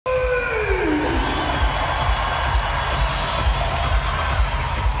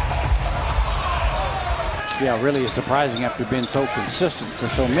Yeah, really surprising after being so consistent for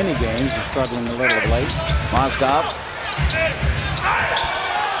so many games. He's struggling a little of late. Mozgov.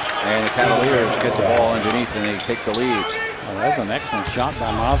 And the Cavaliers get the ball underneath and they take the lead. Well, that's an excellent shot by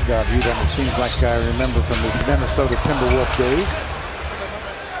Mozgov. It seems like I remember from his Minnesota Timberwolves days.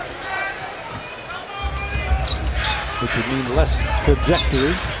 Which would mean less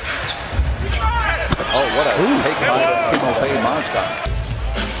trajectory. Oh, what a take by Timofey Mozgov.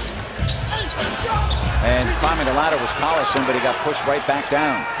 And climbing the ladder was Collison, but he got pushed right back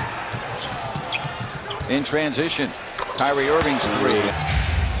down. In transition, Kyrie Irving's three.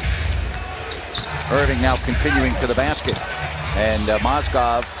 Irving now continuing to the basket. And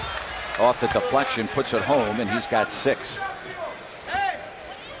Mozgov, off the deflection, puts it home, and he's got 6.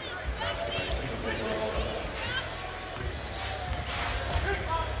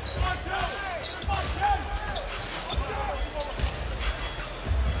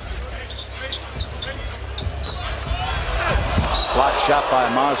 Block shot by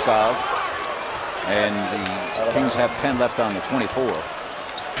Mozgov, and the Kings have 10 left on the 24.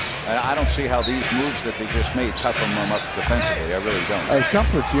 And I don't see how these moves that they just made toughen them up defensively. I really don't.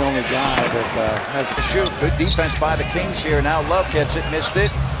 Shumpert's the only guy that has a shoot. Good defense by the Kings here. Now Love gets it, missed it.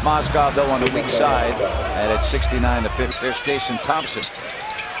 Mozgov though on the weak side, and it's 69 to 50. There's Jason Thompson.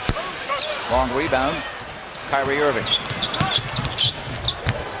 Long rebound. Kyrie Irving.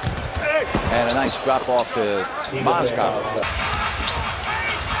 And a nice drop off to Mozgov.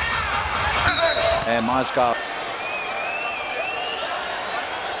 And Mozgov.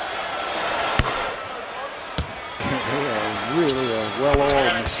 They are really a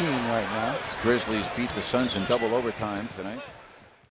well-oiled machine right now. Grizzlies beat the Suns in double overtime tonight.